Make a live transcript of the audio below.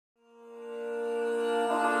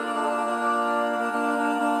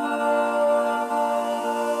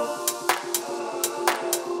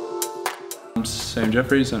I'm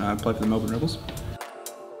Jeffries and I play for the Melbourne Rebels.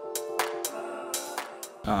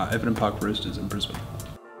 Everton Park Roosters in Brisbane.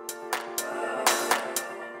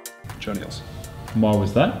 Johnny Hills. Why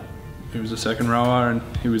was that? He was a second rower and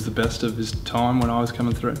he was the best of his time when I was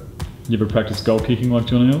coming through. You ever practiced goal kicking like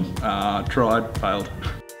Johnny Hills? Tried, failed.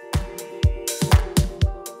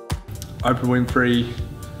 Oprah Winfrey,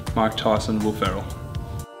 Mike Tyson, Will Ferrell.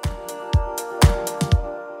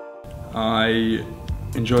 I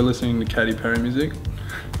enjoy listening to Katy Perry music.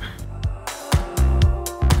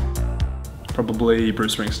 Probably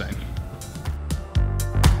Bruce Springsteen.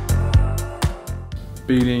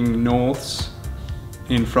 Beating Norths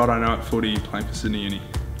in Friday night footy playing for Sydney Uni.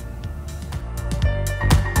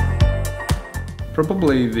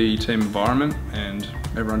 Probably the team environment, and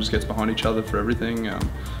everyone just gets behind each other for everything. You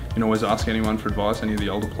can always ask anyone for advice, any of the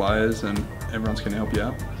older players, and everyone's going to help you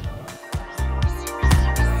out.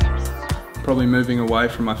 Probably moving away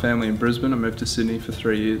from my family in Brisbane. I moved to Sydney for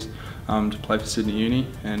 3 years to play for Sydney Uni,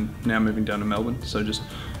 and now moving down to Melbourne. So just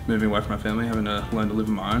moving away from my family, having to learn to live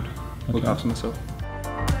on my own, look after myself.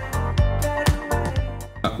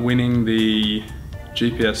 Winning the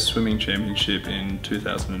GPS Swimming Championship in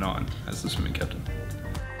 2009 as the swimming captain.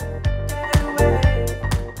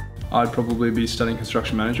 I'd probably be studying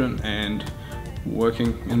construction management and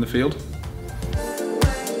working in the field.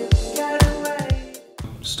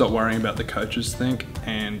 Stop worrying about the coaches think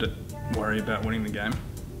and worry about winning the game.